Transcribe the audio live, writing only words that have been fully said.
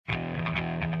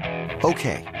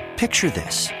Okay, picture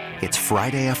this. It's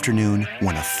Friday afternoon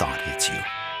when a thought hits you.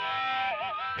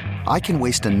 I can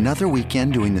waste another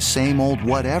weekend doing the same old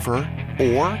whatever,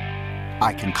 or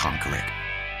I can conquer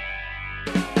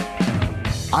it.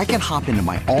 I can hop into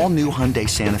my all-new Hyundai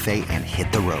Santa Fe and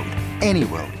hit the road. Any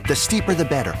road. The steeper, the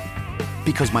better.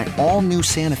 Because my all-new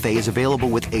Santa Fe is available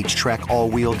with H-Track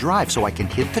all-wheel drive, so I can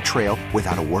hit the trail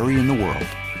without a worry in the world.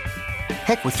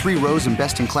 Heck, with 3 rows and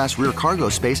best-in-class rear cargo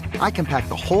space, I can pack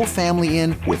the whole family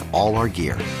in with all our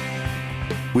gear.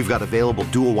 We've got available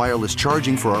dual wireless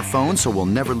charging for our phones, so we'll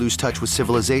never lose touch with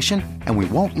civilization, and we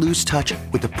won't lose touch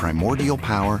with the primordial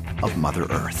power of Mother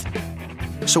Earth.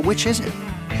 So which is it?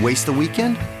 Waste the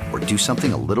weekend or do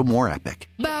something a little more epic?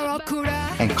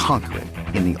 And conquer it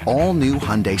in the all-new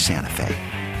Hyundai Santa Fe.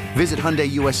 Visit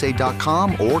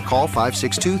HyundaiUSA.com or call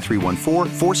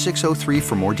 562-314-4603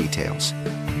 for more details.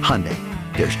 Hyundai,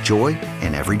 there's joy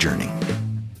in every journey.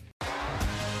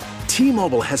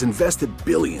 T-Mobile has invested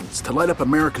billions to light up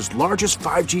America's largest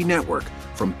 5G network,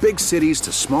 from big cities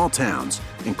to small towns,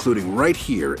 including right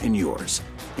here in yours.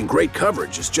 And great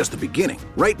coverage is just the beginning.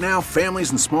 Right now, families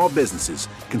and small businesses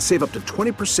can save up to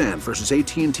 20% versus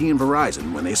AT&T and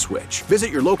Verizon when they switch.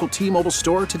 Visit your local T-Mobile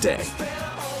store today.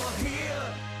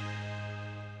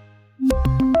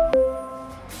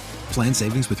 Plan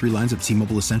savings with 3 lines of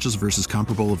T-Mobile Essentials versus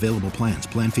comparable available plans.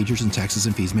 Plan features and taxes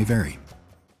and fees may vary.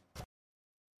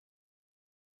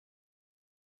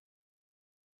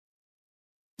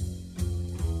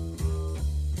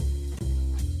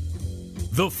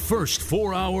 The first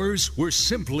 4 hours were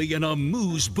simply an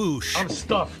amuse-bouche. I'm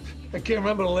stuffed. I can't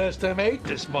remember the last time I ate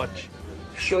this much.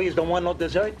 Sure you don't want no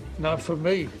dessert? Not for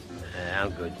me. I'm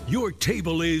good. Your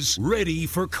table is ready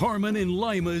for Carmen and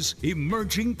Lima's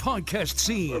emerging podcast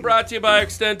scene. We're brought to you by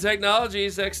Extend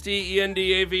Technologies,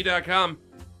 xtendav.com.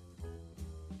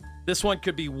 This one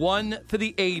could be one for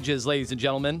the ages, ladies and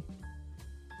gentlemen.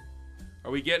 Are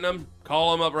we getting them?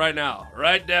 Call them up right now.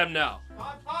 Write them now.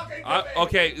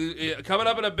 Okay, coming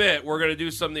up in a bit, we're going to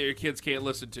do something that your kids can't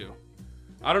listen to.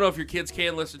 I don't know if your kids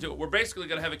can listen to it. We're basically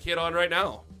going to have a kid on right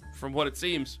now, from what it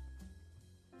seems.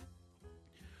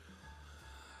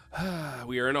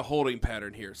 We are in a holding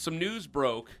pattern here. Some news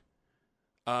broke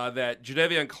that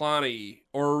Jadeveon Clowney,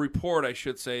 or a report, I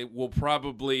should say, will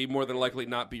probably, more than likely,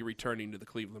 not be returning to the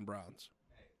Cleveland Browns.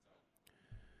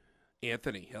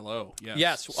 Anthony, hello.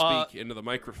 Yes. Speak into the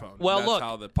microphone. Well, That's look,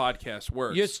 how the podcast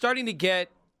works. You're starting to get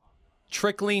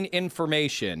trickling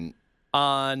information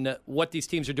on what these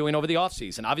teams are doing over the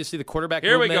offseason. Obviously, the quarterback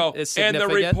Here we movement go. is significant.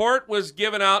 And the report was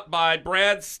given out by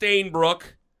Brad Stainbrook,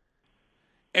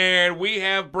 and we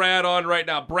have Brad on right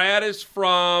now. Brad is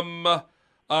from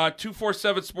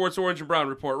 247 Sports Orange and Brown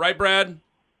Report. Right, Brad?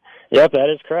 Yep, that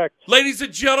is correct. Ladies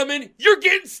and gentlemen, you're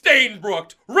getting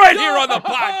Stainbrooked right here on the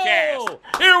podcast.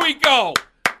 Here we go.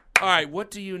 All right, what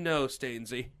do you know,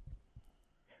 Stainsy?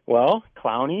 Well,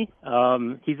 Clowney,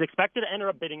 he's expected to enter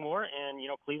a bidding war, and,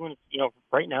 Cleveland,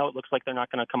 right now it looks like they're not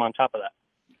going to come on top of that.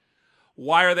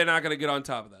 Why are they not going to get on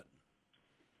top of that?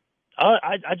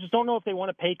 I just don't know if they want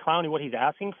to pay Clowney what he's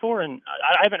asking for, and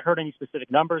I haven't heard any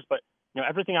specific numbers, but,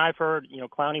 everything I've heard,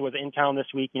 Clowney was in town this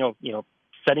week,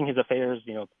 setting his affairs,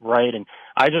 right. And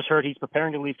I just heard he's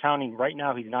preparing to leave town, and right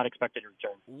now he's not expected to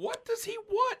return. What does he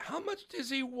want? How much does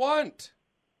he want?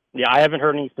 Yeah, I haven't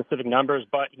heard any specific numbers,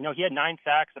 but, he had 9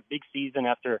 sacks, a big season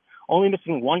after only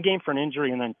missing 1 game for an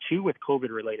injury and then 2 with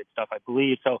COVID-related stuff, I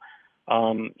believe. So,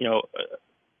 a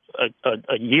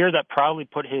year that probably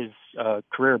put his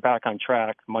career back on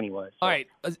track money-wise. So. All right,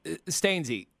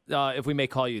 Stainsy, if we may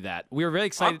call you that. We were very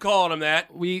excited. I'm calling him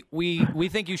that. We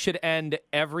think you should end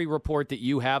every report that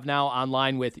you have now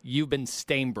online with "You've been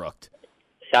Stainbrooked."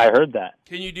 Yeah, I heard that.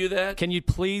 Can you do that? Can you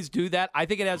please do that? I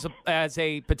think it has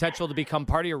a potential to become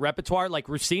part of your repertoire. Like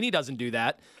Rossini doesn't do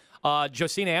that.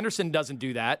 Josina Anderson doesn't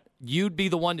do that. You'd be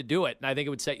the one to do it, and I think it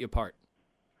would set you apart.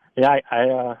 Yeah,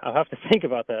 I'll have to think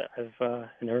about that. I've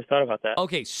never thought about that.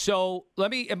 Okay, so let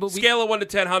me... Scale of 1 to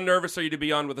 10, how nervous are you to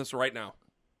be on with us right now?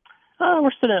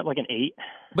 We're sitting at like an 8.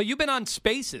 But you've been on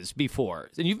Spaces before,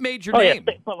 and you've made your name.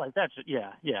 Yeah, but like that's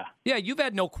yeah. Yeah, you've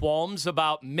had no qualms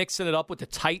about mixing it up with the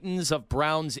titans of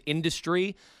Brown's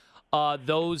industry,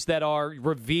 those that are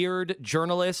revered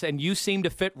journalists, and you seem to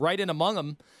fit right in among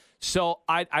them. So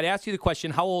I'd ask you the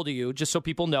question, how old are you, just so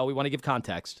people know. We want to give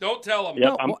context. Don't tell them.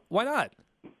 Yep, No, why not?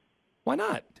 Why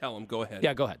not? Tell them. Go ahead.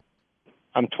 Yeah, go ahead.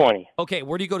 I'm 20. Okay,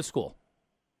 where do you go to school?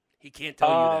 He can't tell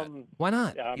you that. Why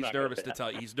not? Yeah, He's nervous to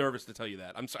tell you. He's nervous to tell you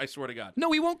that. I swear to God. No,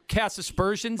 we won't cast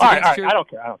aspersions All right, against your... I don't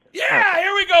care. Yeah,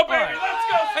 here we go, baby. Right. Let's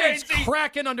go, Hey, it's Stacey.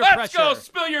 cracking under Let's pressure. go.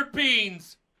 Spill your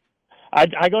beans.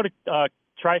 I go to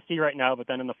Tri-C right now, but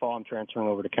then in the fall I'm transferring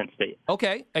over to Kent State.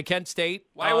 Okay, at Kent State.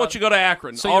 Why won't you go to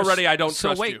Akron? Already I don't trust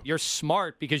you. So wait, you're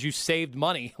smart because you saved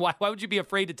money. Why would you be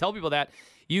afraid to tell people that?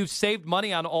 You've saved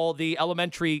money on all the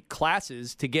elementary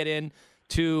classes to get in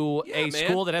to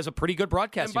school that has a pretty good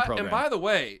broadcasting program. And by the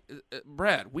way,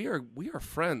 Brad, we are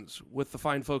friends with the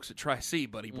fine folks at Tri-C,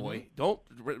 buddy boy. Don't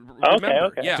remember.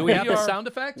 Okay. Yeah, do we have the sound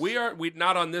effects? We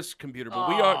not on this computer, but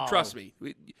we are. Trust me.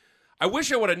 I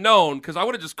wish I would have known because I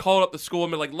would have just called up the school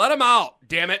and been like, "Let him out,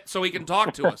 damn it," so he can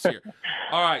talk to us here.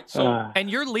 All right. So, and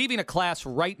you're leaving a class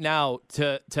right now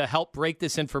to help break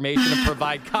this information and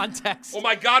provide context. Oh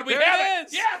my God, we have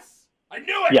it! Yes, I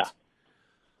knew it.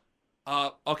 Yeah.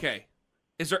 Okay.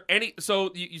 Is there any? So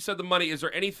you said the money. Is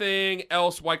there anything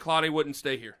else why Clowney wouldn't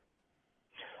stay here?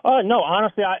 No,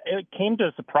 honestly, it came to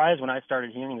a surprise when I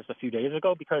started hearing this a few days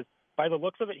ago because by the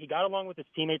looks of it, he got along with his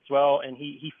teammates well, and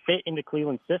he fit into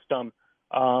Cleveland's system.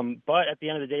 But at the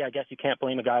end of the day, I guess you can't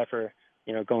blame a guy for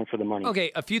going for the money.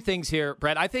 Okay, a few things here,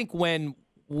 Brad. I think when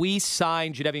we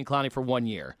signed Jadeveon Clowney for 1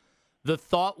 year, the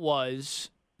thought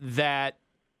was that,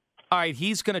 all right,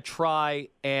 he's going to try,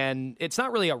 and it's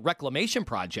not really a reclamation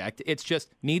project. It's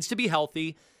just needs to be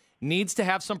healthy, needs to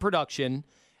have some production,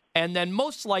 and then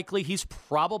most likely he's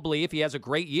probably, if he has a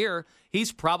great year,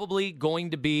 he's probably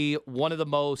going to be one of the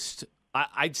most,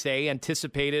 I'd say,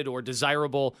 anticipated or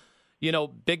desirable,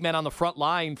 big men on the front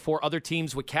line for other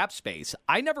teams with cap space.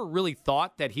 I never really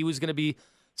thought that he was going to be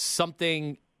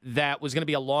something that was going to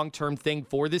be a long-term thing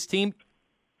for this team,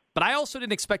 but I also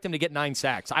didn't expect him to get 9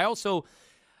 sacks. I also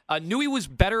knew he was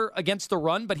better against the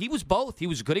run, but he was both. He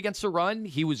was good against the run.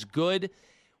 He was good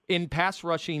in pass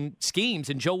rushing schemes.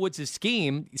 In Joe Woods'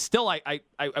 scheme, still, I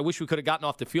wish we could have gotten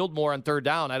off the field more on third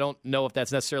down. I don't know if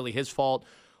that's necessarily his fault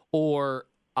or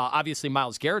obviously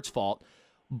Myles Garrett's fault.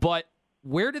 But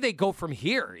where do they go from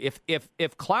here? If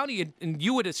Clowney, and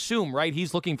you would assume, right,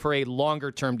 he's looking for a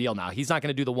longer term deal now. He's not going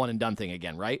to do the one and done thing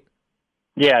again, right?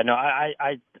 Yeah, no,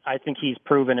 I think he's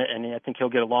proven it, and I think he'll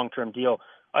get a long term deal.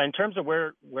 In terms of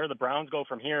where the Browns go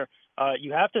from here,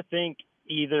 you have to think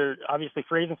either, obviously,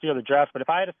 free agency or the draft. But if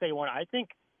I had to say one, I think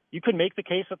you could make the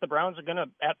case that the Browns are going to,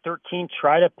 at 13,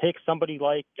 try to pick somebody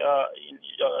like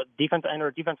defensive end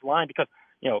or defensive line because,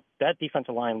 that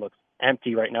defensive line looks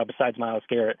empty right now besides Myles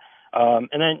Garrett. And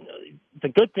then the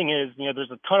good thing is,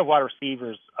 there's a ton of wide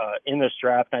receivers in this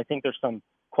draft, and I think there's some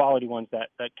quality ones that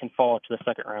can fall to the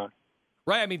second round.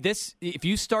 Right. I mean, if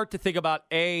you start to think about,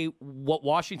 what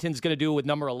Washington's going to do with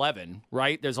number 11,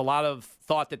 right, there's a lot of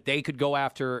thought that they could go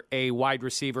after a wide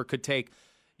receiver, could take,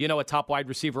 a top wide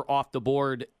receiver off the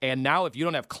board. And now if you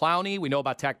don't have Clowney, we know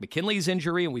about Takk McKinley's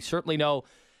injury, and we certainly know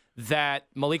that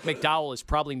Malik McDowell is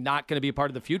probably not going to be a part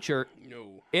of the future.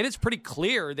 No. It is pretty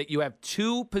clear that you have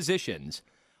two positions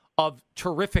of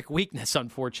terrific weakness,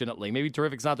 unfortunately. Maybe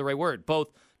terrific's not the right word. Both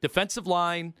defensive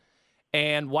line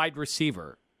and wide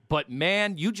receiver. But,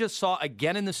 man, you just saw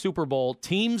again in the Super Bowl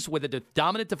teams with a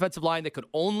dominant defensive line that could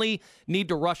only need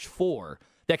to rush 4,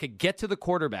 that could get to the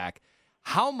quarterback.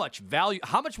 How much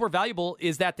more valuable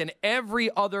is that than every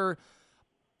other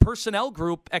personnel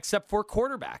group except for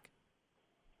quarterback?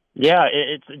 Yeah,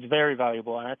 it's very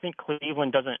valuable. And I think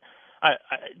Cleveland doesn't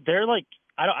they're like,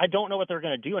 I don't know what they're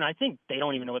going to do. And I think they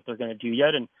don't even know what they're going to do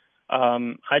yet. And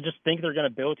I just think they're going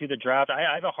to build through the draft.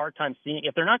 I have a hard time seeing,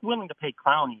 if they're not willing to pay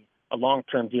Clowney a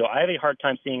long-term deal, I have a hard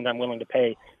time seeing them willing to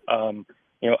pay,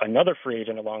 another free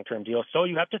agent a long-term deal. So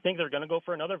you have to think they're going to go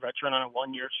for another veteran on a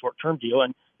 1-year short-term deal.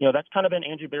 And, that's kind of been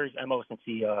Andrew Berry's MO since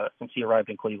he arrived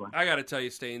in Cleveland. I got to tell you,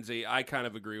 Stainsy, I kind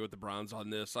of agree with the Browns on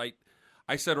this.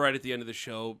 I said right at the end of the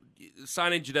show,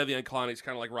 signing Jadeveon Clowney is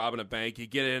kind of like robbing a bank. You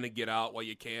get in and get out while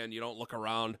you can. You don't look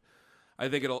around. I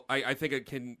think it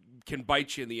can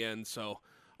bite you in the end. So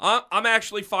I'm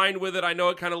actually fine with it. I know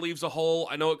it kind of leaves a hole.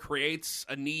 I know it creates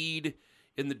a need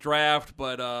in the draft,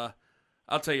 but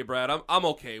I'll tell you, Brad, I'm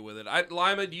okay with it.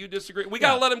 Lima, do you disagree? We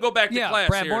got to let him go back to class.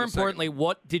 Brad, here more importantly,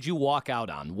 what did you walk out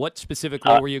on? What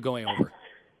specifically were you going over?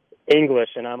 English,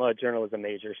 and I'm a journalism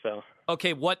major, so.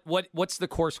 Okay, what's the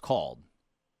course called?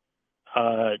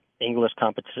 English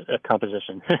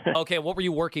composition. Okay, what were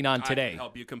you working on today? I can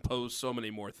help you compose so many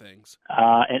more things.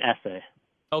 An essay.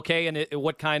 Okay, and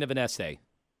what kind of an essay?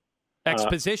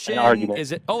 Exposition? An argument.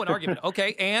 Is it? Oh, an argument.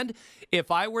 Okay, and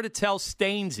if I were to tell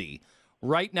Stainsy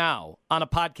right now on a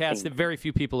podcast that very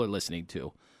few people are listening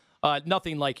to,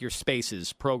 nothing like your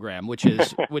Spaces program, which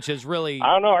is really.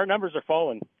 I don't know. Our numbers are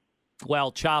falling.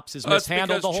 Well, Chops has That's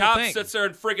mishandled the because whole Chops thing. sits there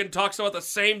and friggin' talks about the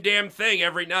same damn thing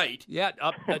every night. Yeah,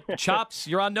 Chops,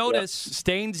 you're on notice.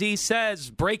 Stainsy says,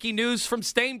 breaking news from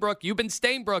Stainbrook. You've been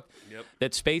Stainbrook. Yep.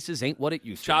 That Spaces ain't what it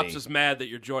used Chops to be. is mad that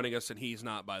you're joining us and he's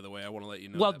not, by the way. I want to let you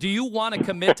know. Well, that. do you want to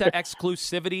commit to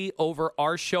exclusivity over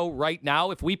our show right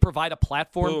now if we provide a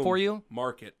platform Boom. for you?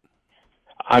 Market.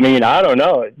 I mean, I don't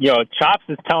know. Chops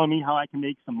is telling me how I can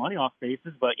make some money off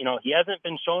Spaces, but he hasn't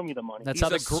been showing me the money. That's He's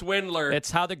how a swindler. That's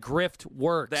how the grift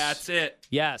works. That's it.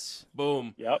 Yes.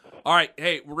 Boom. Yep. All right.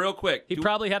 Hey, real quick. He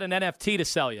probably had an NFT to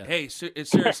sell you. Hey,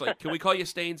 seriously, can we call you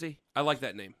Stainsy? I like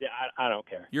that name. Yeah, I don't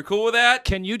care. You're cool with that?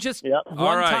 Can you just Yep. one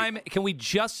All right. time? Can we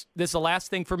just? This is the last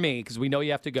thing for me because we know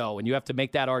you have to go and you have to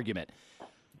make that argument.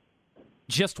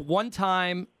 Just one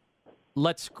time.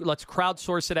 Let's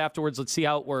crowdsource it afterwards. Let's see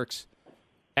how it works.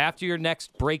 After your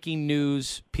next breaking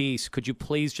news piece, could you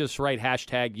please just write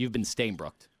hashtag You've been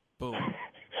Stainbrooked? Boom.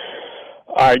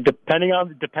 All right, depending on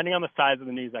the size of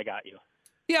the news, I got you.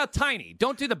 Yeah, tiny.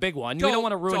 Don't do the big one. We don't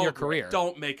want to ruin your career.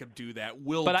 Don't make him do that.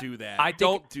 We'll But do that.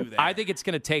 don't do that. I think it's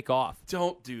going to take off.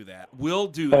 Don't do that. We'll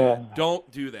do that.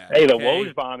 Don't do that. Hey, the okay?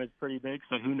 Woj bomb is pretty big,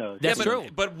 so who knows? That's true.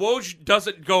 But Woj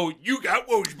doesn't go, you got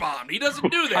Woj bombed. He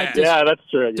doesn't do that. Yeah, that's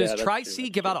true. Does that's Tri-C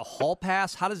give out a hall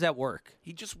pass? How does that work?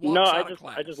 He just walks No, out of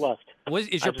class. I just left.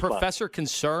 Is your professor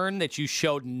concerned that you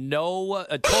showed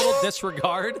a total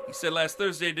disregard? He said last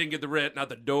Thursday he didn't get the rent, not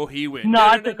the dough he went. No,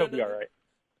 I think he'll be all right.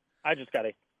 I just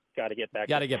gotta get back.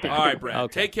 Got to get back. All right, Brad.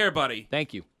 Okay. Take care, buddy.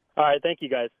 Thank you. All right, thank you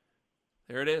guys.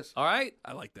 There it is. All right.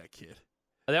 I like that kid.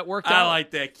 That worked out. I like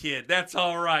that kid. That's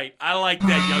all right. I like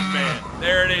that young man.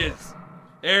 There it is.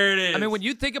 There it is. I mean, when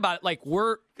you think about it, like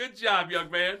good job,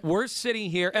 young man. we're sitting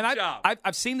here, and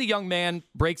I've seen the young man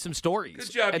break some stories.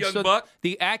 Good job, and young so buck.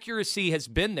 The accuracy has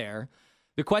been there.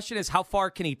 The question is, how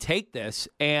far can he take this?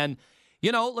 And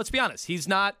let's be honest, he's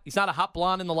not a hot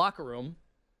blonde in the locker room.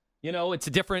 It's a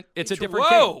different game.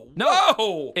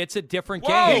 Whoa! It's a different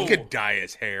Whoa! game. He could dye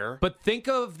his hair. But think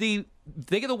of the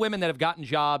women that have gotten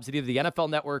jobs at either the NFL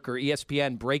Network or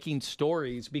ESPN breaking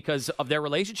stories because of their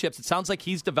relationships. It sounds like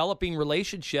he's developing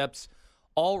relationships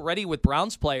already with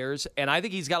Browns players, and I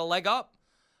think he's got a leg up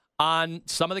on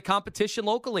some of the competition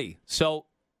locally. So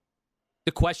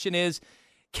the question is,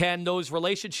 can those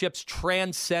relationships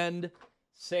transcend,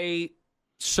 say,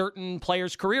 certain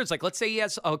players' careers? Like, let's say he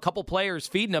has a couple players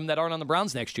feeding him that aren't on the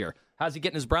Browns next year. How's he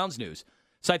getting his Browns news?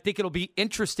 So I think it'll be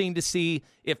interesting to see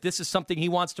if this is something he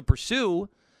wants to pursue.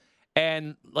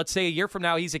 And let's say a year from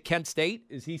now he's at Kent State.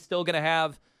 Is he still going to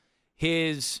have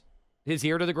his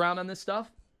ear to the ground on this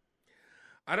stuff?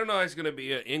 I don't know how he's going to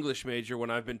be an English major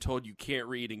when I've been told you can't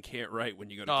read and can't write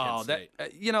when you go to Kent State.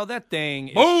 That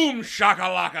thing. Boom,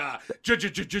 shakalaka,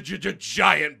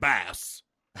 giant bass.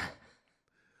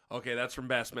 Okay, that's from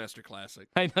Bassmaster Classic.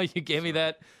 I know you gave me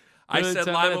that. I said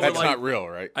Lima would That's like. not real,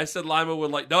 right? I said Lima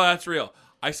would like. No, that's real.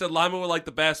 I said Lima would like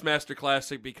the Bassmaster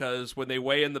Classic because when they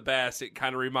weigh in the bass, it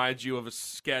kind of reminds you of a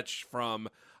sketch from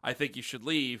I Think You Should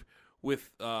Leave with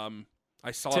I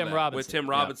saw Tim that Robinson. with Tim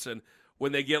Robinson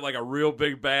when they get like a real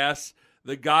big bass.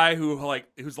 The guy who's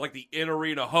like the in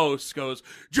arena host goes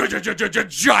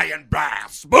giant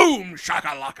bass, boom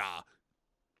shakalaka.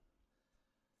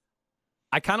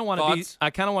 I kind of want Thoughts?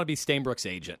 to be Stainbrook's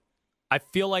agent. I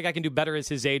feel like I can do better as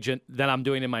his agent than I'm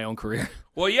doing in my own career.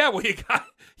 Well, yeah. Well,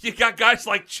 you got guys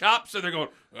like Chops, and they're going,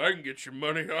 I can get your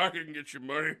money. I can get your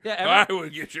money. Yeah, I will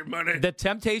get your money. The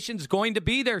temptation's going to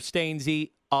be there,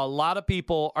 Stainsy. A lot of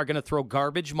people are going to throw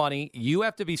garbage money. You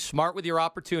have to be smart with your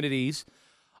opportunities.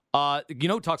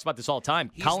 Who talks about this all the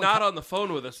time? He's not on the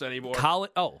phone with us anymore.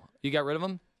 You got rid of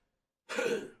him?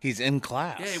 He's in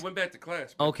class. Yeah, he went back to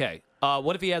class. Man. Okay.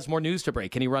 What if he has more news to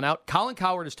break? Can he run out? Colin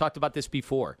Cowherd has talked about this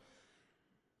before.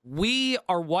 We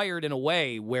are wired in a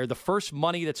way where the first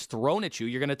money that's thrown at you,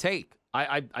 you're going to take.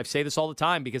 I say this all the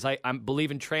time because I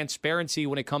believe in transparency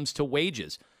when it comes to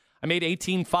wages. I made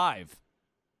 $18,500.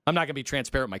 I'm not going to be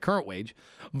transparent with my current wage,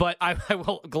 but I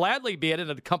will gladly be at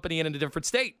a company in a different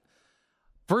state.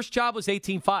 First job was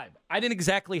 $18,500. I didn't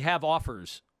exactly have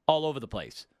offers all over the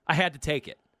place. I had to take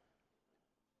it.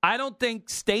 I don't think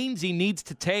Stainsy needs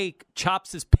to take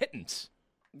Chops' pittance.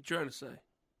 What are you trying to say?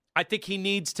 I think he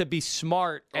needs to be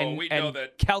smart and, we know and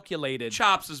that calculated.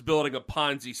 Chops is building a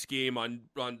Ponzi scheme on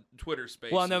Twitter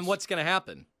Spaces. Well, and then what's going to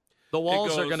happen? The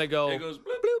walls are going to go. It goes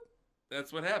bloop, bloop.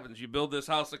 That's what happens. You build this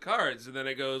house of cards, and then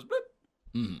it goes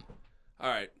bloop. Mm-hmm. All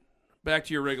right. Back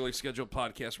to your regularly scheduled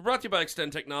podcast. We're brought to you by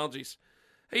Extend Technologies.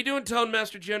 How you doing, Tone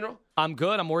Master General? I'm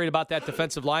good. I'm worried about that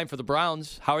defensive line for the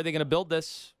Browns. How are they going to build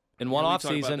this in one We'll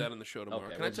offseason? talk about that in the show tomorrow.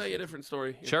 Okay, Can I tell you a different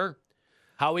story? Sure.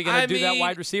 How are we going to do that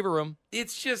wide receiver room?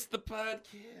 It's just the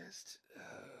podcast.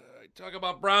 talk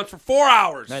about Browns for 4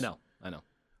 hours. I know.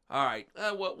 All right.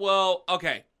 Well,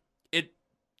 okay.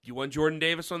 You want Jordan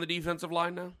Davis on the defensive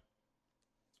line now?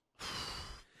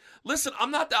 Listen,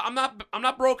 I'm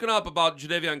not broken up about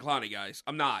Jadeveon Clowney, guys.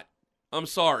 I'm not. I'm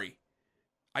sorry.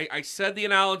 I said the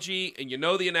analogy, and you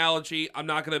know the analogy. I'm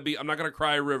not gonna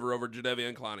cry a river over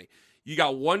Jadeveon Clowney. You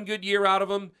got one good year out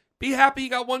of him. Be happy you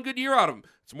got one good year out of him.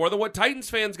 It's more than what Titans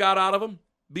fans got out of him.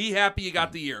 Be happy you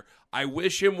got the year. I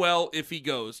wish him well if he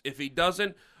goes. If he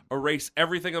doesn't, erase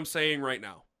everything I'm saying right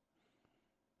now.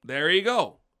 There you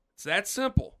go. It's that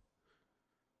simple.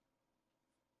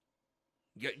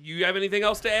 You have anything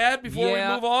else to add before we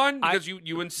move on? Because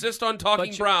you insist on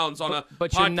talking Browns on a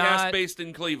podcast based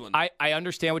in Cleveland. I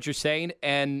understand what you're saying,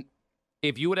 and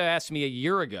if you would have asked me a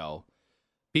year ago,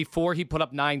 before he put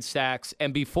up 9 sacks,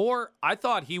 and before I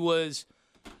thought he was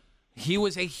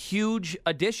a huge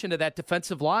addition to that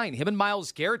defensive line. Him and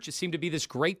Myles Garrett just seemed to be this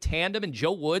great tandem, and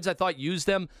Joe Woods, I thought, used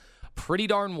them pretty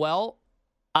darn well.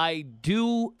 I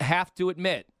do have to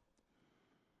admit,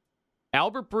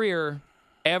 Albert Breer,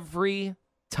 every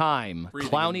time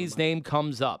Clowney's name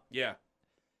comes up,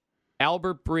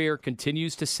 Albert Breer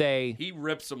continues to say he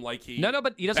rips him like he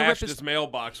but he doesn't rip his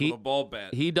mailbox with a ball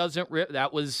bat. He doesn't rip.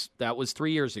 That was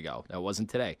 3 years ago. That wasn't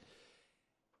today.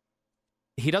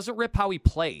 He doesn't rip how he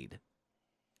played.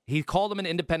 He called him an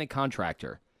independent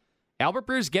contractor. Albert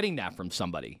Breer's getting that from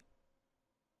somebody.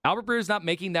 Albert Breer's not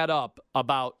making that up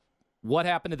about what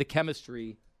happened to the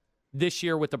chemistry this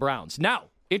year with the Browns. Now,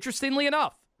 interestingly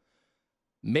enough,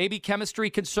 maybe chemistry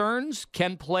concerns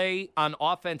can play on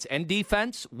offense and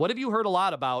defense. What have you heard a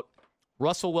lot about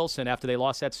Russell Wilson after they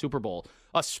lost that Super Bowl,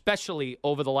 especially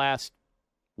over the last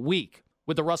week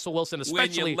with the Russell Wilson,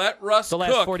 especially when you let Russ the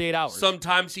last cook, 48 hours.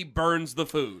 Sometimes he burns the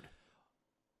food.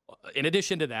 In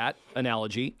addition to that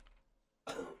analogy,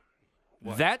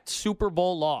 that Super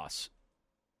Bowl loss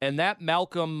and that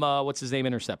Malcolm, what's his name,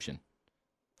 interception?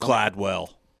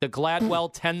 Gladwell. The Gladwell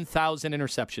 10,000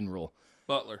 interception rule.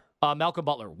 Butler. Malcolm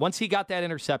Butler. Once he got that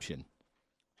interception,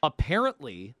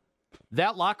 apparently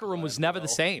that locker room was never the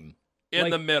same. In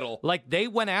the middle. Like, they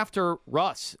went after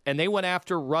Russ, and they went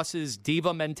after Russ's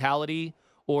diva mentality,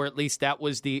 or at least that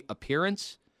was the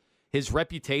appearance, his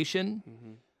reputation.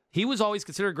 Mm-hmm. He was always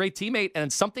considered a great teammate,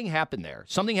 and something happened there.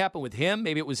 Something happened with him.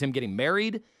 Maybe it was him getting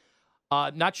married.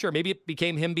 Not sure. Maybe it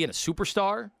became him being a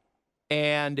superstar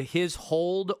and his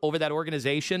hold over that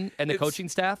organization and the coaching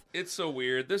staff. It's so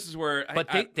weird. This is where...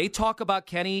 they talk about,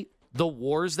 Kenny, the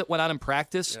wars that went on in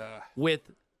practice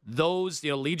with those,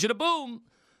 Legion of Boom,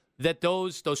 that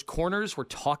those corners were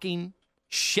talking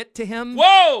shit to him.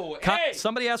 Whoa! Hey!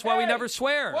 Somebody asked why we never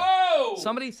swear. Whoa!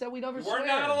 Somebody said we never swear. We're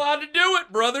not allowed to do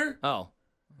it, brother. Oh,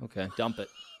 okay. Dump it.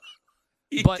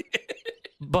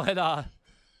 But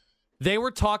they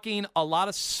were talking a lot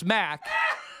of smack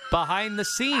behind the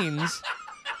scenes,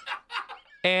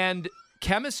 and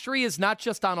chemistry is not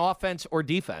just on offense or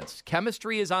defense.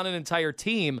 Chemistry is on an entire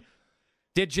team.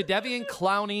 Did Jadeveon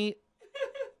Clowney,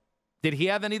 did he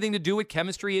have anything to do with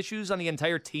chemistry issues on the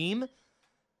entire team? I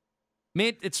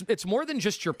mean, it's more than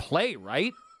just your play,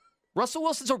 right? Russell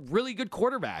Wilson's a really good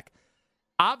quarterback.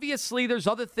 Obviously, there's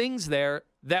other things there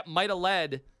that might have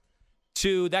led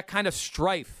to that kind of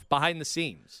strife behind the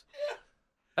scenes.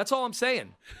 That's all I'm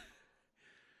saying.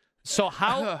 So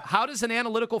how does an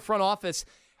analytical front office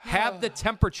have the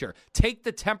temperature, take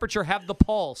the temperature, have the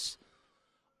pulse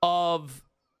of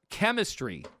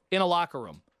chemistry in a locker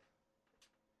room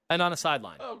and on a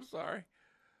sideline? I'm sorry.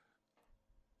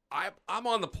 I'm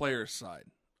on the player's side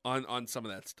on some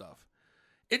of that stuff.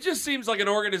 It just seems like an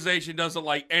organization doesn't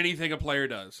like anything a player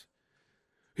does.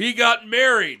 He got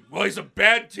married. Well, he's a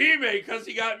bad teammate because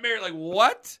he got married. Like,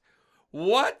 what?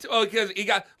 What? Oh, because he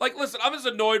got... Like, listen, I'm as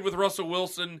annoyed with Russell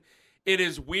Wilson. It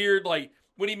is weird. Like,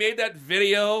 when he made that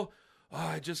video,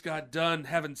 I just got done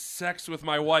having sex with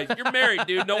my wife. You're married,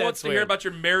 dude. No one wants to hear about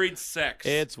your married sex.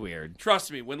 It's weird. Trust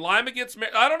me. When Lyman gets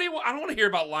married... I don't want to hear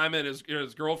about Lyman and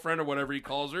his girlfriend or whatever he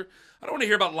calls her. I don't want to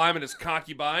hear about Lyman and his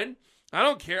concubine. I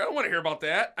don't care. I don't want to hear about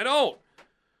that. I don't.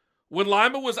 When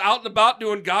Lyman was out and about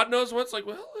doing God knows what, it's like,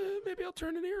 well, maybe I'll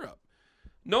turn an ear up.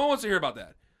 No one wants to hear about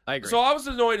that. I agree. So I was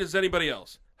as annoyed as anybody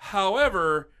else.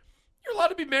 However, you're allowed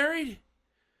to be married.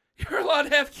 You're allowed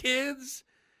to have kids.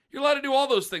 You're allowed to do all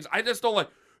those things. I just don't like,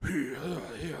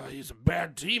 he's a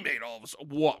bad teammate all of a sudden.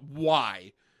 What?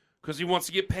 Why? Because he wants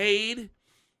to get paid?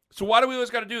 So why do we always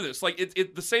got to do this? Like,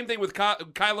 it's the same thing with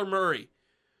Kyler Murray.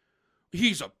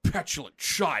 He's a petulant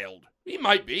child. He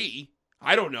might be.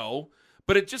 I don't know.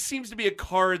 But it just seems to be a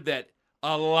card that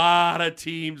a lot of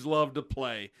teams love to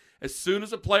play. As soon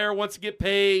as a player wants to get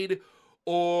paid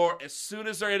or as soon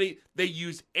as they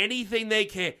use anything they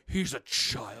can. He's a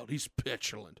child. He's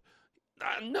petulant.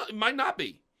 No, it might not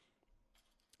be.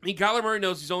 I mean, Kyler Murray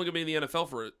knows he's only going to be in the NFL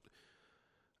for it.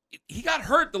 He got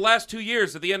hurt the last 2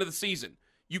 years at the end of the season.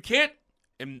 You can't,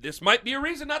 and this might be a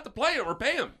reason not to play him or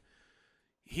pay him.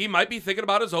 He might be thinking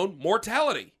about his own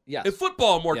mortality. Yes.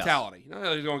 Football mortality. Yes. Not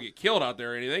that he's going to get killed out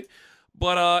there or anything,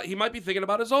 but he might be thinking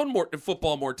about his own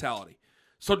football mortality.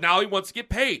 So now he wants to get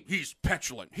paid. He's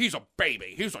petulant. He's a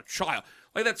baby. He's a child.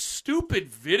 Like that stupid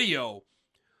video.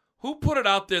 Who put it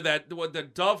out there? The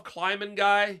Dove Kleiman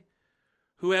guy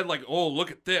who had like, oh, look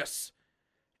at this.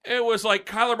 It was like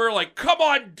Kyler Murray, like, come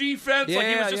on, defense. Yeah, like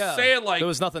he was just saying, like, there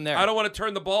was nothing there. I don't want to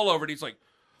turn the ball over. And he's like,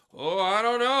 oh, I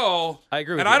don't know. I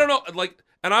agree with and you. I don't know, like,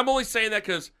 and I'm only saying that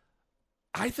because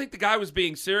I think the guy was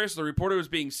being serious. The reporter was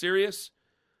being serious.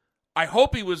 I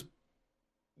hope he was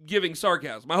giving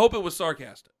sarcasm. I hope it was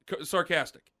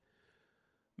sarcastic.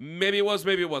 Maybe it was,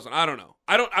 maybe it wasn't. I don't know.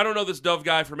 I don't know this Dove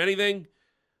guy from anything.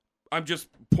 I'm just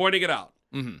pointing it out.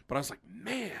 Mm-hmm. But I was like,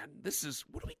 man,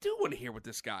 what are we doing here with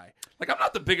this guy? Like, I'm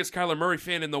not the biggest Kyler Murray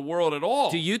fan in the world at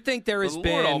all. Do you think there has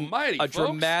been Almighty, a folks.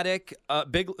 dramatic,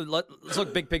 let's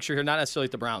look big picture here, not necessarily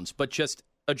at the Browns, but just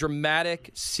a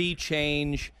dramatic sea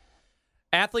change?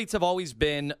 Athletes have always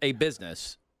been a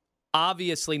business.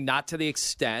 Obviously not to the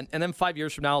extent, and then 5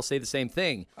 years from now I'll say the same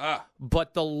thing.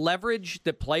 But the leverage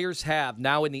that players have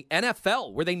now in the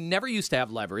NFL, where they never used to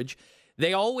have leverage,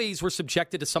 they always were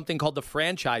subjected to something called the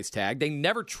franchise tag. They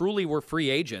never truly were free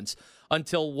agents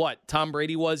until what Tom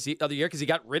Brady was the other year because he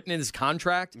got written in his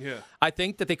contract. Yeah. I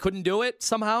think that they couldn't do it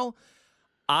somehow.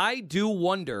 I do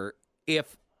wonder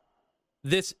if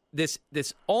this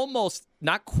almost,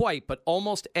 not quite, but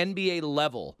almost NBA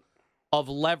level of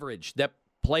leverage that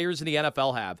players in the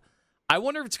NFL have, I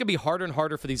wonder if it's going to be harder and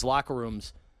harder for these locker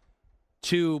rooms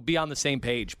to be on the same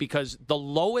page because the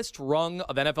lowest rung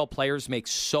of NFL players make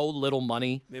so little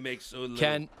money. They make so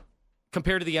little.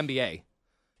 Compared to the NBA.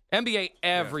 NBA,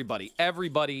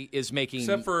 everybody is making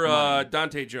except for money.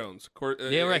 Dante Jones.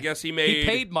 Yeah, right. I guess he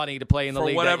paid money to play in the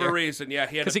league for whatever reason. Yeah,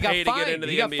 he had to pay to get into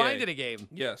the NBA. He got fined in a game.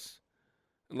 Yes,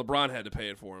 and LeBron had to pay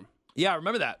it for him. Yeah, I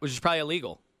remember that, which is probably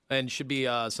illegal and should be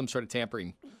some sort of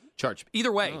tampering charge.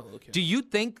 Either way, do you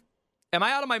think? Am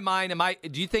I out of my mind?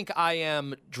 Do you think I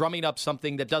am drumming up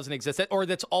something that doesn't exist or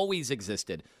that's always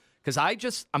existed? Because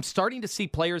I'm starting to see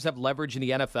players have leverage in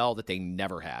the NFL that they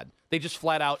never had. They just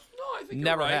flat out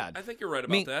never had. I think you're right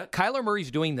about that. Kyler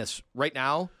Murray's doing this right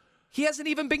now. He hasn't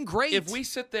even been great. If we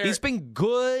sit there, he's been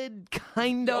good,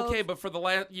 kind of. Okay, but for the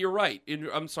last, you're right.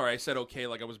 I'm sorry, I said okay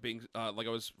like I was being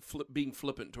being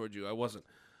flippant towards you. I wasn't.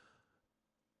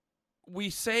 We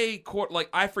say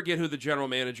I forget who the general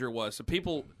manager was. So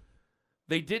people.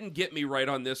 They didn't get me right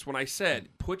on this when I said,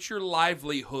 put your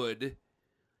livelihood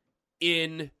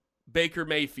in Baker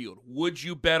Mayfield. Would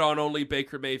you bet on only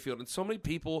Baker Mayfield? And so many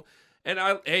people, and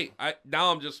I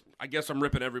guess I'm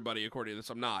ripping everybody according to this.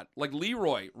 I'm not. Like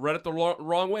Leroy read it the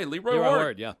wrong way. Leroy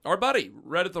Ward, yeah. Our buddy,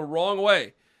 read it the wrong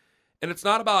way. And it's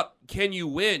not about can you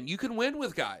win. You can win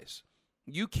with guys.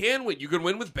 You can win. You can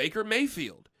win with Baker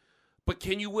Mayfield. But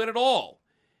can you win at all?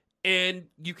 And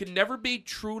you can never be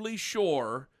truly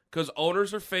sure because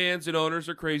owners are fans and owners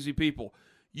are crazy people.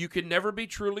 You can never be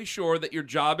truly sure that your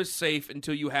job is safe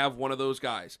until you have one of those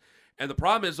guys. And the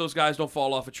problem is those guys don't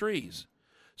fall off of trees.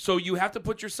 So you have to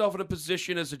put yourself in a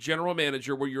position as a general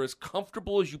manager where you're as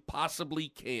comfortable as you possibly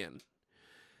can.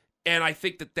 And I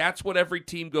think that that's what every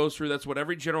team goes through. That's what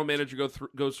every general manager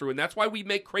goes through. And that's why we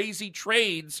make crazy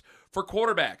trades for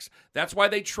quarterbacks. That's why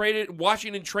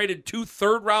Washington traded 2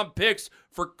 third-round picks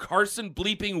for Carson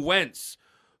bleeping Wentz,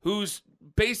 who's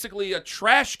basically a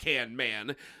trash can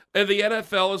man in the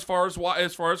NFL as far as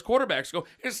quarterbacks go.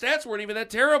 His stats weren't even that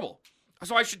terrible.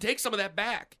 So I should take some of that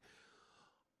back.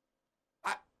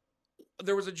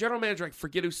 There was a general manager, I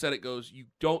forget who said it, goes, you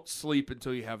don't sleep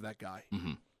until you have that guy.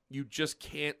 Mm-hmm. You just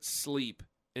can't sleep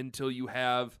until you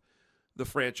have the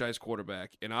franchise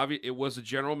quarterback. And it was a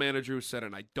general manager who said it,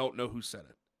 and I don't know who said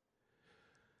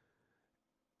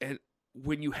it. And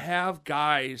when you have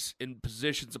guys in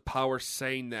positions of power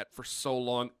saying that for so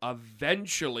long,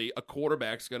 eventually a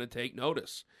quarterback's going to take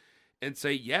notice and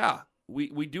say, yeah,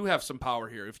 we do have some power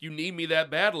here. If you need me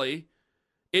that badly,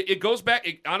 it goes back.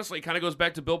 Honestly, it kind of goes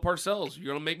back to Bill Parcells. You're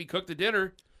going to make me cook the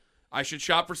dinner. I should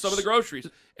shop for some of the groceries.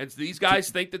 And these guys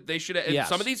think that they should, and yes.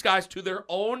 Some of these guys, to their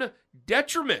own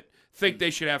detriment, think they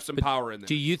should have some power in there.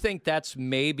 Do you think that's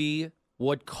maybe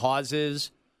what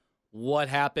causes what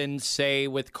happened, say,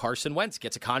 with Carson Wentz?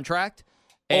 Gets a contract,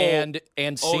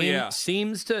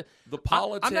 seems to the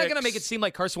politics. I'm not going to make it seem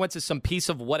like Carson Wentz is some piece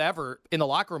of whatever in the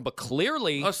locker room, but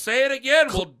clearly, I'll say it again.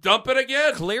 We'll dump it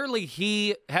again. Clearly,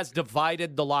 he has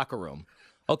divided the locker room.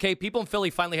 Okay, people in Philly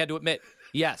finally had to admit,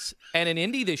 yes. And in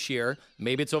Indy this year,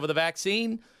 maybe it's over the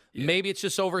vaccine. Yeah. Maybe it's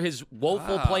just over his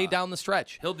woeful play down the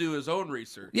stretch. He'll do his own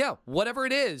research. Yeah, whatever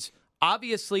it is.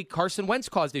 Obviously, Carson Wentz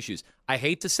caused issues. I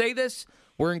hate to say this.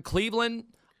 We're in Cleveland.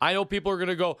 I know people are going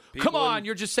to go, come on,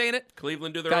 you're just saying it.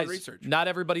 Cleveland do their guys, own research. Not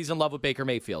everybody's in love with Baker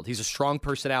Mayfield. He's a strong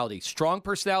personality. Strong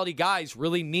personality guys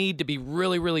really need to be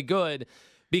really, really good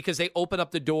because they open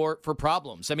up the door for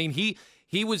problems. I mean,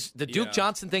 he was the Duke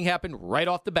Johnson thing happened right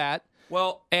off the bat.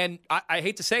 Well, and I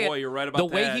hate to say boy, it. You're right about the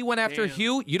that. way he went after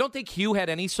Hugh, you don't think Hugh had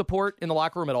any support in the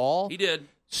locker room at all? He did.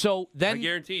 So then, I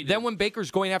guarantee he did. Then when Baker's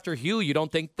going after Hugh, you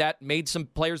don't think that made some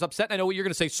players upset? And I know what you're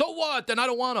going to say. So what? Then I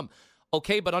don't want him.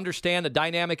 Okay, but understand the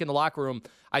dynamic in the locker room.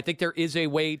 I think there is a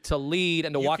way to lead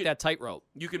and to walk that tightrope.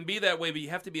 You can be that way, but you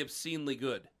have to be obscenely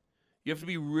good. You have to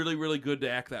be really, really good to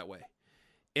act that way.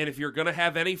 And if you're going to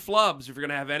have any flubs, if you're going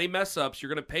to have any mess-ups, you're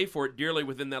going to pay for it dearly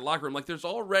within that locker room. Like, there's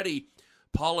already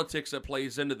politics that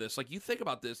plays into this. Like, you think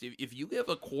about this. If you give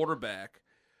a quarterback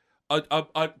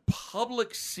a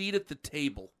public seat at the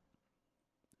table,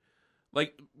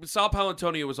 like Sal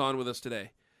Paolantonio was on with us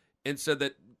today and said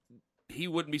that he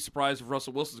wouldn't be surprised if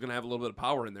Russell Wilson's going to have a little bit of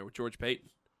power in there with George Payton.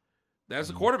 That's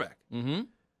the quarterback. Mm-hmm.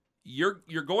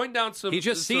 You're going down some. He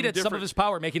just ceded some of his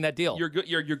power making that deal.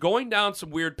 You're going down some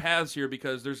weird paths here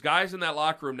because there's guys in that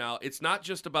locker room now. It's not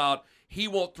just about he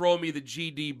won't throw me the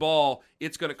GD ball.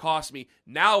 It's going to cost me.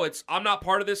 Now it's I'm not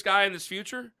part of this guy in this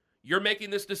future. You're making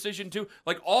this decision too.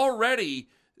 Like already,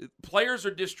 players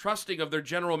are distrusting of their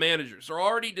general managers. They're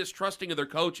already distrusting of their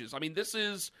coaches. I mean, this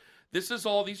is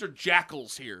all. These are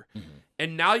jackals here,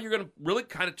 and now you're going to really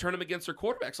kind of turn them against their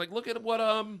quarterbacks. Like look at what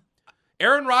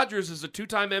Aaron Rodgers is a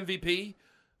 2-time MVP,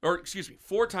 or excuse me,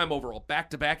 4-time overall,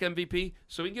 back-to-back MVP,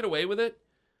 so he can get away with it.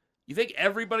 You think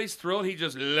everybody's thrilled? He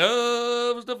just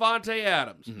loves Davante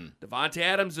Adams. Davante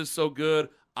Adams is so good.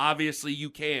 Obviously, you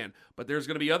can, but there's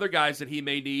going to be other guys that he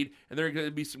may need, and there are going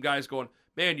to be some guys going,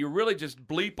 man, you really just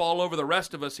bleep all over the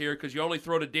rest of us here because you only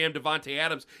throw to damn Davante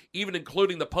Adams, even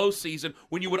including the postseason,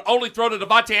 when you would only throw to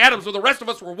Davante Adams when the rest of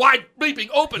us were wide bleeping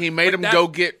open. He made him go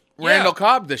get Randall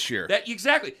Cobb this year.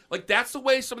 Exactly. Like that's the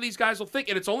way some of these guys will think,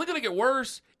 and it's only going to get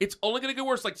worse. It's only going to get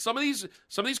worse. Like some of these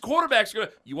quarterbacks are going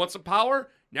to, you want some power?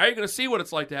 Now you're going to see what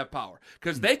it's like to have power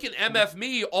because they can MF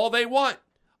me all they want.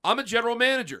 I'm a general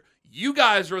manager. You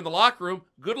guys are in the locker room.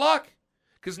 Good luck.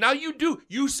 Because now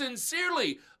you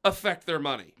sincerely affect their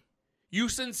money. You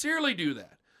sincerely do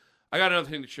that. I got another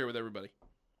thing to share with everybody.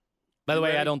 By the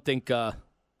way, I don't think I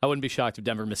wouldn't be shocked if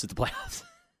Denver misses the playoffs.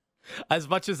 As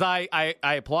much as I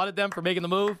applauded them for making the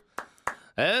move,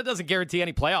 it doesn't guarantee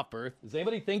any playoff berth. Does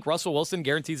anybody think Russell Wilson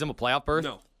guarantees him a playoff berth?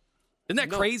 No. Isn't that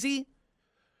crazy?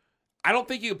 I don't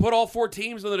think you can put all 4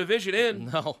 teams in the division in.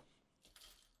 No.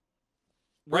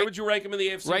 Where would you rank them in the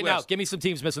AFC right West? now? Give me some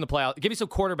teams missing the playoffs. Give me some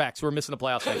quarterbacks who are missing the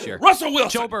playoffs next year. Russell Wilson.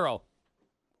 Joe Burrow.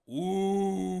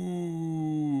 Ooh.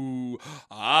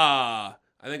 I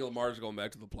think Lamar's going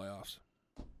back to the playoffs.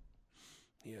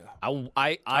 Yeah.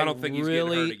 I don't think he's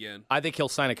getting hurt again. I think he'll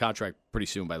sign a contract pretty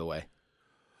soon, by the way.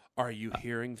 Are you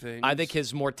hearing things? I think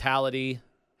his mortality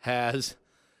has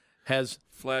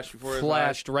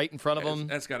flashed right in front of him.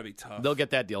 That's got to be tough. They'll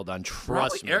get that deal done.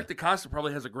 Trust me. Eric DeCosta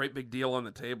probably has a great big deal on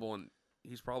the table, and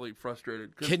he's probably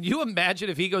frustrated. Can you imagine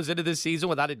if he goes into this season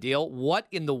without a deal? What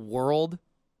in the world?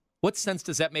 What sense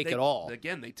does that make at all?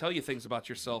 Again, they tell you things about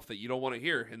yourself that you don't want to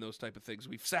hear in those type of things.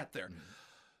 We've sat there.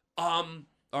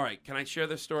 All right, can I share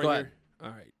this story here? All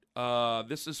right.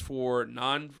 This is for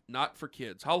not for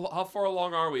kids. How far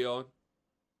along are we, Owen?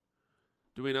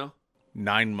 Do we know?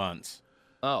 9 months.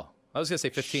 Oh, I was going to say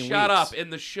 15 weeks. Shut up in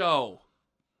the show.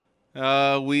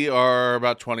 We are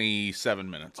about 27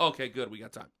 minutes. Okay, good. We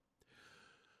got time.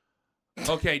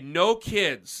 Okay, no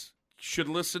kids should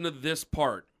listen to this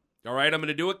part. All right, I'm going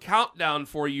to do a countdown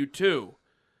for you, too.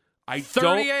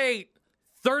 38,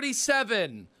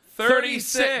 37,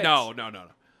 36. No.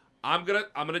 I'm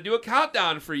gonna do a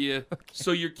countdown for you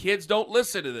so your kids don't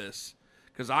listen to this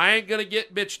because I ain't gonna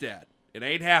get bitched at. It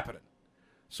ain't happening.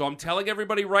 So I'm telling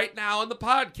everybody right now in the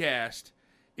podcast,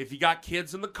 if you got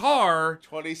kids in the car,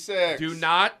 26. Do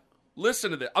not listen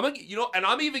to this. And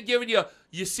I'm even giving you.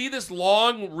 You see this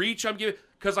long reach I'm giving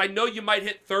because I know you might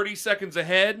hit 30 seconds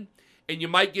ahead and you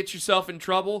might get yourself in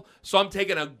trouble. So I'm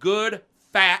taking a good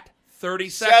fat 30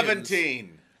 seconds.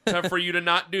 17. For you to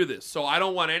not do this. So I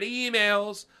don't want any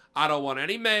emails. I don't want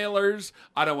any mailers.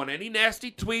 I don't want any nasty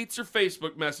tweets or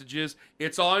Facebook messages.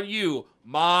 It's on you,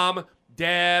 Mom,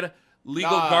 Dad.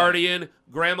 legal 9, guardian,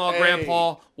 grandma, 8,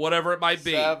 grandpa, whatever it might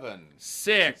be. 7,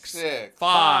 6, 6,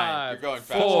 5, You're going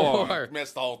fast. 4, You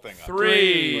missed the whole thing up.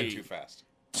 3, You went too fast.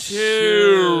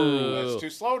 2. That's too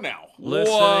slow now.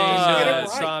 Listening What? to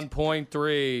it's on point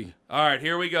 3. All right,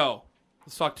 here we go.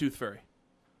 Let's talk Tooth Fairy.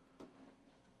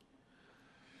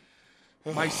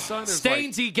 My son is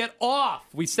Stainsy, get off.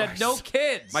 We said no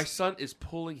kids. My son is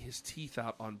pulling his teeth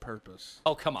out on purpose.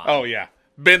 Oh, come on. Oh, yeah.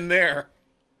 Been there.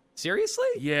 Seriously?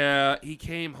 Yeah, he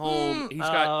came home. He's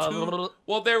got two.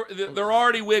 Well, they're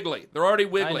already wiggly. They're already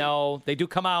wiggly. I know. They do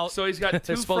come out. So he's got They're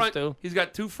two supposed front. to. He's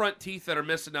got two front teeth that are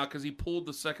missing now because he pulled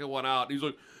the second one out. And he's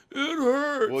like, it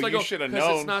hurts. Well, I you go, should have 'cause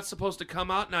known. it's not supposed to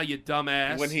come out now, you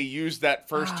dumbass. When he used that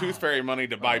first Tooth Fairy money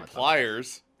to buy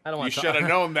pliers, I don't you want to should have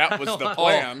known that was the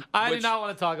plan. I do not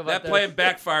want to talk about that. Plan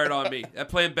backfired on me. That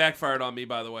plan backfired on me,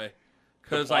 by the way,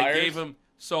 because I gave him.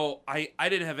 So I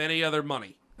didn't have any other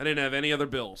money. I didn't have any other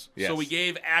bills. Yes. So we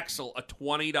gave Axel a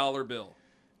 $20 bill.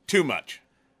 Too much.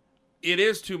 It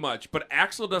is too much, but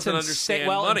Axel doesn't understand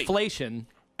money. Inflation.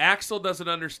 Axel doesn't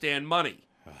understand money.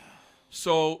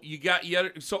 So you got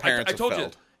so I told you,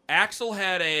 Axel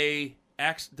had a.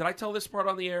 Did I tell this part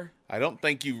on the air? I don't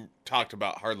think you talked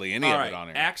about hardly any of it on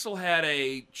air. Axel had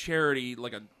a charity,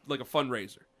 like a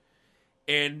fundraiser,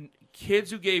 and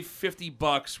kids who gave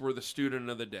 $50 were the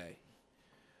student of the day.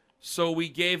 So we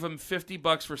gave him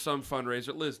 $50 for some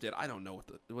fundraiser. Liz did. I don't know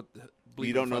what the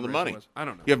you don't know the money. was. I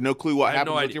don't know. You have no clue what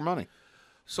happens with your money.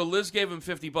 So Liz gave him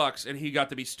 $50, and he got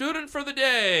to be student for the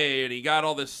day, and he got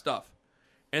all this stuff.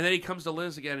 And then he comes to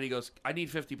Liz again, and he goes, "I need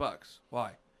 $50.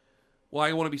 Why?" "Well,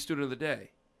 I want to be student of the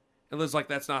day." And Liz's like,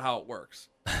 "That's not how it works."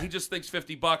 He just thinks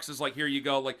 $50 is like, here you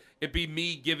go. Like, it'd be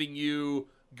me giving you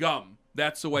gum.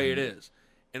 That's the way it is.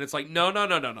 And it's like, no.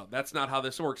 That's not how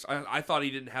this works. I thought he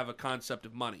didn't have a concept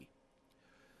of money.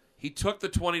 He took the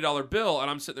 $20 bill, and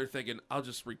I'm sitting there thinking, I'll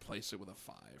just replace it with a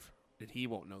 5, and he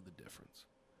won't know the difference.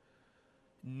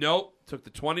 Nope. Took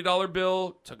the $20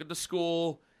 bill, took it to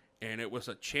school, and it was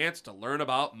a chance to learn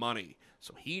about money.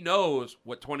 So he knows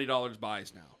what $20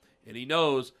 buys now. And he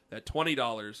knows that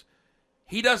 $20,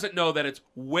 he doesn't know that it's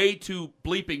way too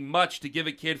bleeping much to give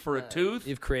a kid for a tooth.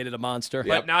 You've created a monster.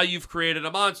 But now you've created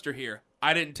a monster here.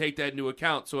 I didn't take that into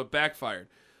account, so it backfired.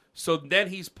 So then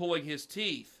he's pulling his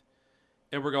teeth.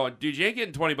 And we're going, dude, you ain't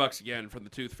getting $20 again from the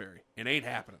Tooth Fairy. It ain't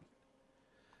happening.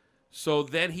 So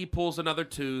then he pulls another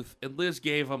tooth, and Liz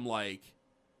gave him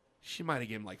she might have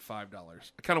given him $5.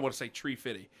 I kind of want to say tree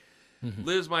fitty.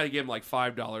 Liz might have given him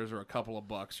 $5 or a couple of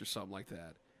bucks or something like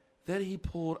that. Then he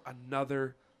pulled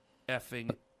another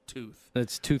effing tooth.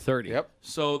 It's 2:30. Yep.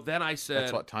 So then I said,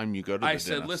 that's what time you go to the dentist.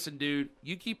 I said, listen, dude,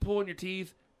 you keep pulling your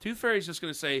teeth. Tooth Fairy's just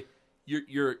going to say, you're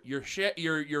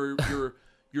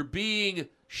being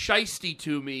shisty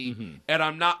to me, and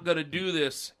I'm not going to do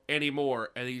this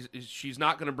anymore. And she's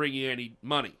not going to bring you any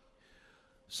money.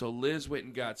 So Liz went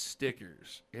and got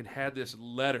stickers and had this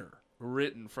letter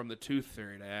written from the Tooth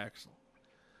Fairy to Axel.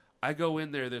 I go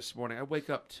in there this morning. I wake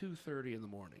up 2:30 in the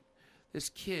morning. This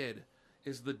kid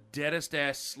is the deadest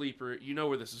ass sleeper. You know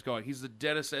where this is going. He's the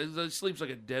deadest. He sleeps like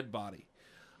a dead body.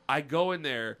 I go in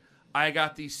there. I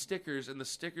got these stickers, and the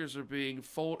stickers are being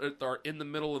folded, are in the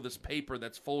middle of this paper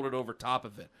that's folded over top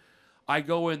of it. I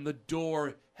go in, the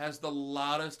door has the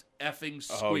loudest effing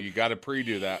squeak. Oh, you got to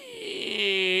pre-do that.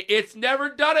 It's never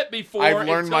done it before. I've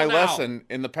learned my now. lesson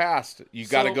in the past. You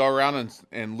got to go around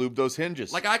and lube those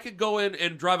hinges. Like, I could go in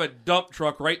and drive a dump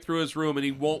truck right through his room, and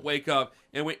he won't wake up.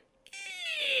 And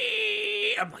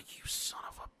I'm like, you son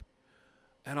of a...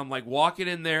 And I'm like walking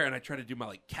in there, and I try to do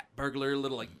my cat burglar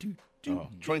little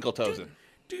twinkle toes in.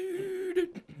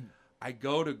 I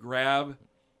go to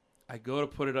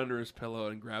put it under his pillow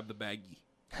and grab the baggie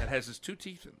that has his 2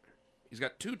 teeth in there. He's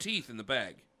got 2 teeth in the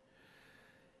bag.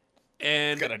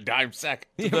 And he's got a dime sack.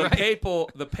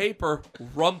 The paper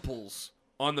rumples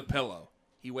on the pillow.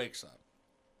 He wakes up.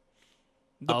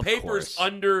 The paper's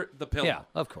under the pillow. Yeah,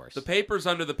 of course. The paper's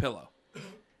under the pillow.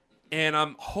 And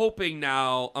I'm hoping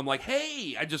now, I'm like,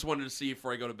 hey, I just wanted to see you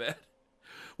before I go to bed.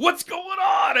 What's going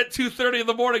on at 2:30 in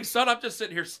the morning, son? I'm just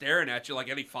sitting here staring at you like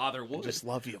any father would. I just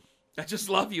love you. I just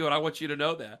love you, and I want you to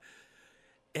know that.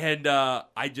 And I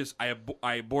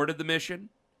aborted the mission,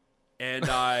 and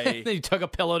then you took a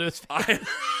pillow to his face.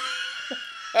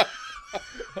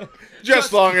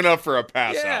 Just long enough for a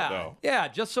pass out, though. Yeah,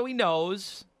 just so he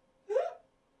knows.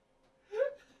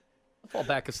 I'll fall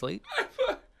back asleep.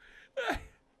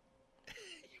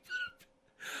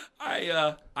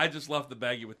 I just left the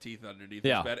baggie with teeth underneath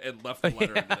his bed and left the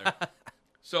letter under there.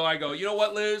 So I go, you know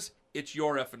what, Liz? It's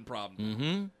your effing problem.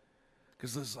 Mm-hmm.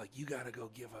 Because Liz is like, you got to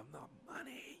go give him the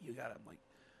money. I'm like,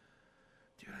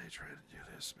 dude, I ain't trying to do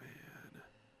this, man.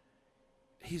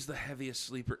 he's the heaviest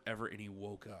sleeper ever, and he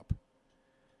woke up.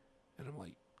 And I'm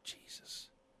like, Jesus.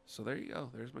 So there you go.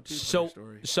 There's my tooth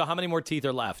story. So how many more teeth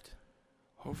are left?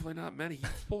 Hopefully not many.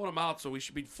 He's pulling them out, so we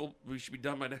should be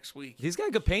done by next week. He's got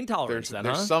a good pain tolerance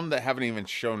There's some that haven't even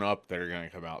shown up that are going to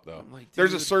come out, though. I'm like,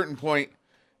 there's a certain point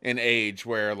in age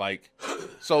where, like,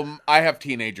 so I have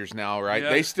teenagers now, right?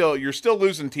 Yeah. You're still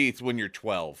losing teeth when you're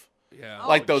 12. Yeah.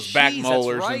 Like those back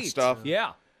molars right. and stuff.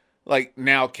 Yeah. Like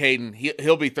now, Caden,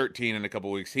 he'll be 13 in a couple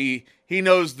weeks. He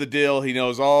knows the deal. He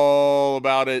knows all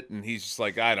about it, and he's just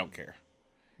like, I don't care.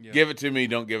 Yeah. Give it to me.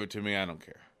 Don't give it to me. I don't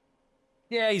care.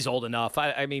 Yeah, he's old enough.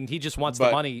 I mean, he just wants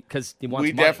the money because he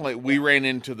wants money. We ran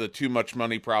into the too much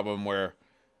money problem where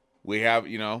we have,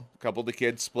 a couple of the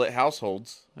kids split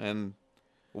households, and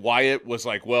Wyatt was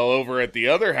like, well, over at the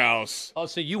other house, oh,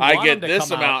 so you I want get him to this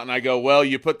come amount, out. and I go, well,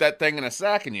 you put that thing in a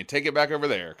sack and you take it back over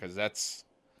there because that's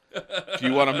if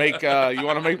you want to make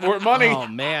more money. Oh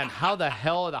man, how the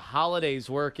hell are the holidays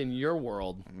work in your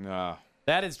world? Nah.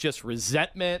 That is just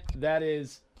resentment. That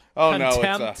is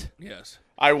contempt. No, it's yes.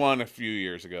 I won a few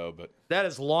years ago, but that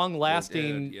is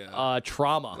long-lasting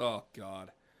trauma. Oh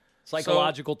God,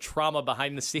 psychological trauma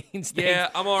behind the scenes. Yeah,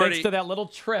 I'm already thanks to that little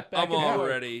trip. I'm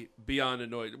already beyond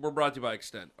annoyed. We're brought to you by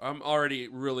Extend. I'm already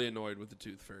really annoyed with the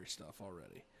Tooth Fairy stuff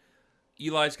already.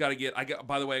 Eli's got to get.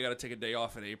 By the way, I got to take a day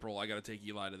off in April. I got to take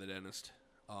Eli to the dentist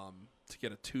to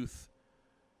get a tooth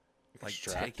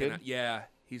taken out. Yeah,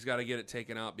 he's got to get it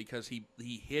taken out because he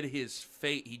hit his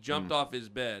face. He jumped off his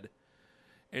bed.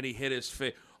 And he hit his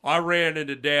face. I ran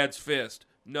into Dad's fist.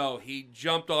 No, he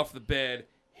jumped off the bed,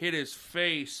 hit his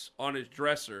face on his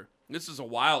dresser. This is a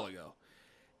while ago.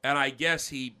 And I guess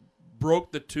he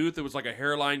broke the tooth. It was like a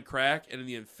hairline crack, and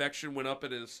the infection went up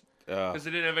at his... Because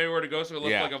it didn't have anywhere to go, so it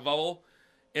looked like a bubble.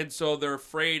 And so they're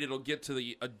afraid it'll get to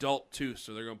the adult tooth,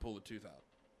 so they're going to pull the tooth out.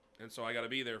 And so I got to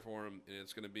be there for him, and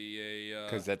it's going to be a...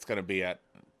 Because that's going to be a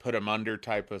put him under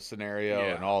type of scenario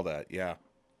and all that, yeah.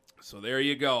 So there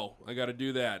you go. I got to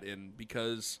do that. And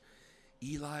because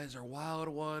Eli's our wild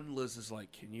one, Liz is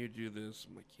like, can you do this?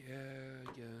 I'm like, yeah,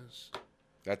 I guess.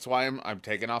 That's why I'm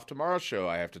taking off tomorrow's show.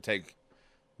 I have to take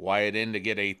Wyatt in to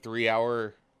get a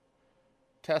 3-hour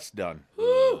test done.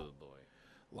 Oh, boy.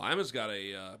 Lima's got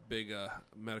a big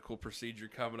medical procedure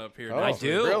coming up here. I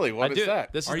do. Really? What is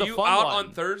that? This is Are the you fun out one.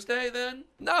 on Thursday then?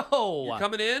 No. You're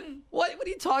coming in? What are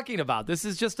you talking about? This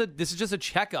is just a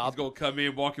checkup. He's going to come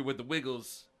in walking with the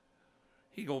wiggles.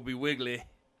 He going to be wiggly.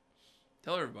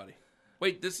 Tell everybody.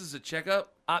 Wait, this is a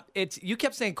checkup? You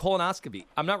kept saying colonoscopy.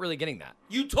 I'm not really getting that.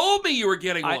 You told me you were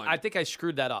getting one. I think I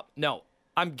screwed that up. No,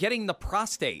 I'm getting the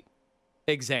prostate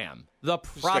exam. The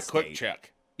prostate. Just a quick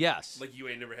check. Yes. Like you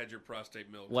ain't never had your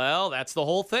prostate milk. Well, that's the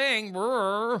whole thing.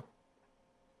 I'm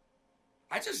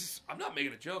not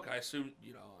making a joke. I assume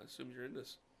you're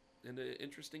into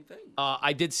interesting things.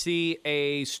 I did see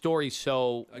a story.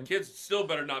 So kids still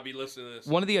better not be listening to this.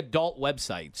 One of the adult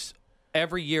websites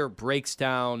every year breaks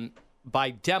down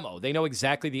by demo. They know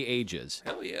exactly the ages.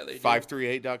 Hell yeah, they do.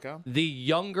 538.com. The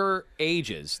younger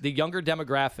ages, the younger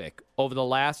demographic over the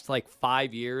last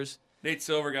 5 years. Nate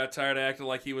Silver got tired of acting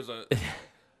like he was a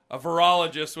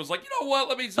virologist. Was like, you know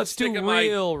what? Let's do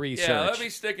real research. Yeah, let me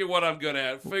stick at what I'm good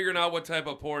at, figuring out what type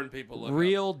of porn people look.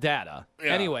 Real data. Yeah.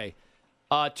 Anyway.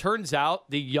 Turns out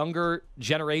the younger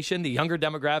generation, the younger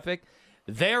demographic,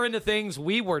 they're into things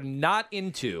we were not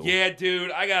into. Yeah,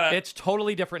 dude, It's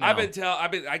totally different now.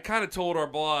 I kind of told our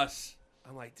boss.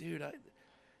 I'm like, dude.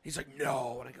 He's like,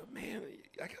 no, and I go, man,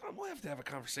 I'm gonna have to have a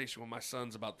conversation with my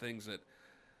sons about things that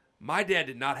my dad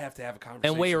did not have to have a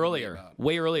conversation. And way with earlier, me about.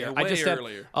 way earlier. Yeah, I just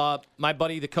earlier. had my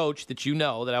buddy, the coach that you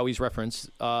know, that I always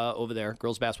reference over there,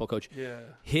 girls basketball coach. Yeah,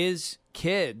 his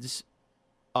kids.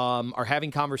 Are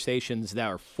having conversations that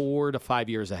are 4 to 5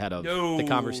 years ahead of the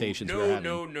conversations we're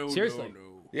having. No. Seriously.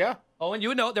 No. Yeah. Oh, and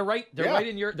you know they're right. They're right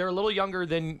in your. They're a little younger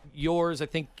than yours. I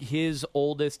think his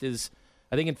oldest is,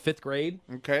 in 5th grade.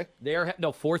 Okay. They're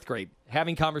 4th grade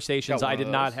having conversations I did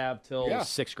not have till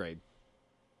 6th grade.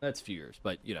 That's a few years,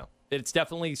 but it's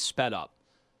definitely sped up.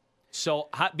 So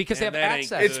because they have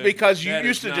access, it's because you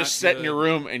used to just sit in your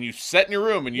room and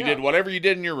you did whatever you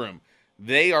did in your room.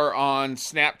 They are on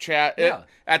Snapchat. Yeah.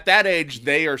 At that age,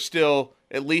 they are still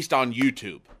at least on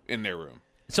YouTube in their room.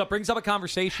 So it brings up a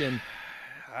conversation.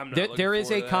 There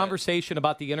is a conversation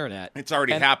about the internet. It's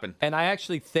already happened. And I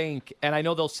actually think, and I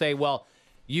know they'll say, well,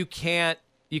 you can't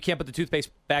put the toothpaste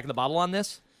back in the bottle on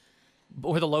this,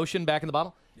 or the lotion back in the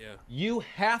bottle. Yeah. You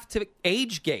have to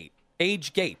age gate,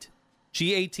 GATE.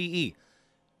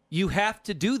 You have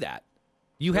to do that.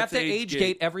 You have to age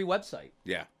gate every website.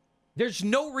 Yeah. There's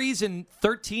no reason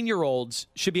 13-year-olds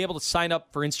should be able to sign up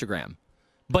for Instagram.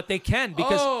 But they can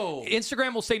because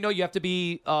Instagram will say, no, you have to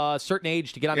be a certain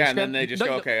age to get on Instagram. Yeah, and then they just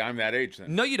go, okay, I'm that age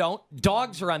then. No, you don't.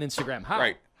 Dogs are on Instagram. How?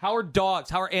 Right. How are dogs?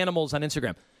 How are animals on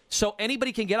Instagram? So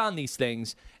anybody can get on these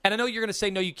things. And I know you're going to say,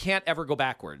 no, you can't ever go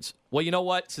backwards. Well, you know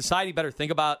what? Society better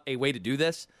think about a way to do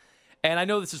this. And I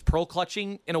know this is pearl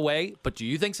clutching in a way, but do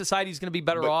you think society is going to be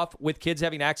better off with kids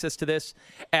having access to this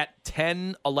at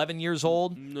 10, 11 years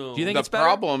old? No. Do you think it's better? The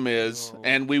problem is,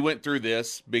 and we went through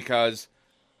this because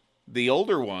the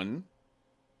older one,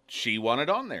 she wanted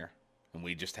on there, and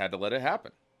we just had to let it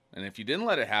happen. And if you didn't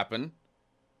let it happen,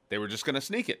 they were just going to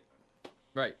sneak it.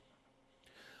 Right.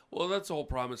 Well, that's the whole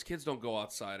problem is kids don't go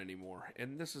outside anymore,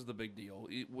 and this is the big deal.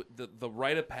 The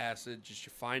rite of passage is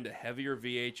you find a heavier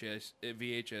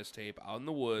VHS tape out in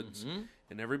the woods,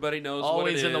 and everybody knows what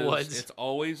it is. Always in the woods. It's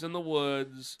always in the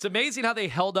woods. It's amazing how they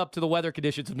held up to the weather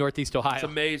conditions of Northeast Ohio. It's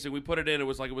amazing. We put it in. It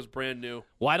was like it was brand new.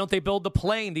 Why don't they build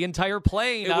the entire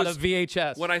plane out of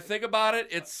VHS? When I think about it,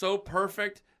 it's so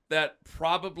perfect that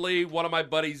probably one of my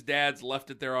buddy's dads left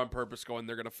it there on purpose going,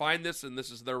 they're going to find this, and this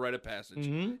is their rite of passage.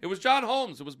 It was John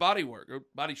Holmes. It was Body Work, or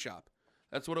Body Shop.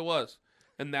 That's what it was.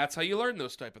 And that's how you learn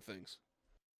those type of things.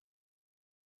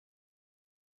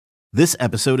 This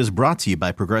episode is brought to you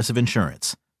by Progressive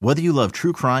Insurance. Whether you love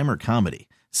true crime or comedy,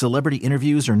 celebrity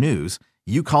interviews or news,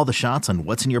 you call the shots on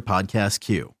what's in your podcast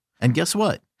queue. And guess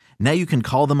what? Now you can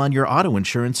call them on your auto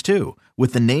insurance too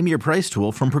with the Name Your Price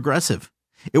tool from Progressive.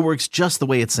 It works just the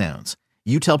way it sounds.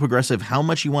 You tell Progressive how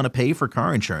much you want to pay for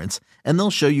car insurance, and they'll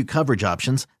show you coverage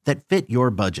options that fit your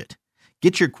budget.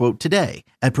 Get your quote today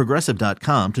at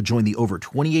Progressive.com to join the over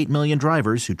 28 million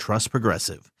drivers who trust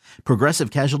Progressive.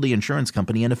 Progressive Casualty Insurance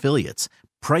Company and Affiliates.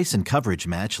 Price and coverage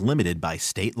match limited by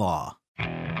state law.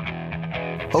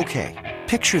 Okay,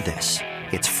 picture this.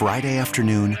 It's Friday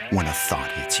afternoon when a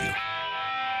thought hits you.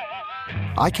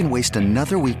 I can waste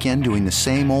another weekend doing the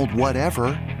same old whatever,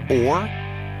 or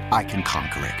I can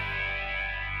conquer it.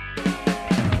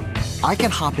 I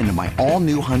can hop into my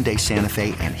all-new Hyundai Santa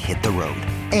Fe and hit the road.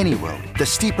 Any road. The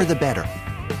steeper, the better.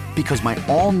 Because my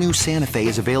all-new Santa Fe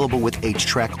is available with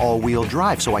H-Track all-wheel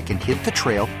drive, so I can hit the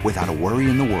trail without a worry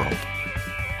in the world.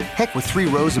 Heck, with 3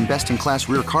 rows and best-in-class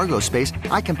rear cargo space,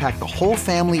 I can pack the whole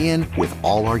family in with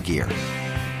all our gear.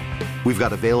 We've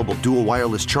got available dual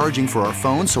wireless charging for our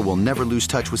phones, so we'll never lose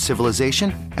touch with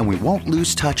civilization, and we won't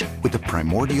lose touch with the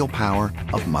primordial power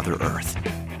of Mother Earth.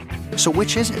 So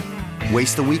which is it?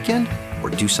 Waste the weekend or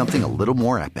do something a little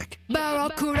more epic?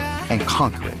 And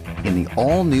conquer it in the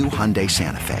all-new Hyundai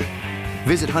Santa Fe.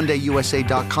 Visit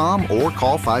HyundaiUSA.com or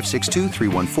call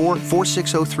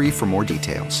 562-314-4603 for more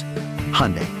details.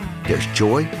 Hyundai, there's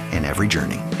joy in every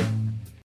journey.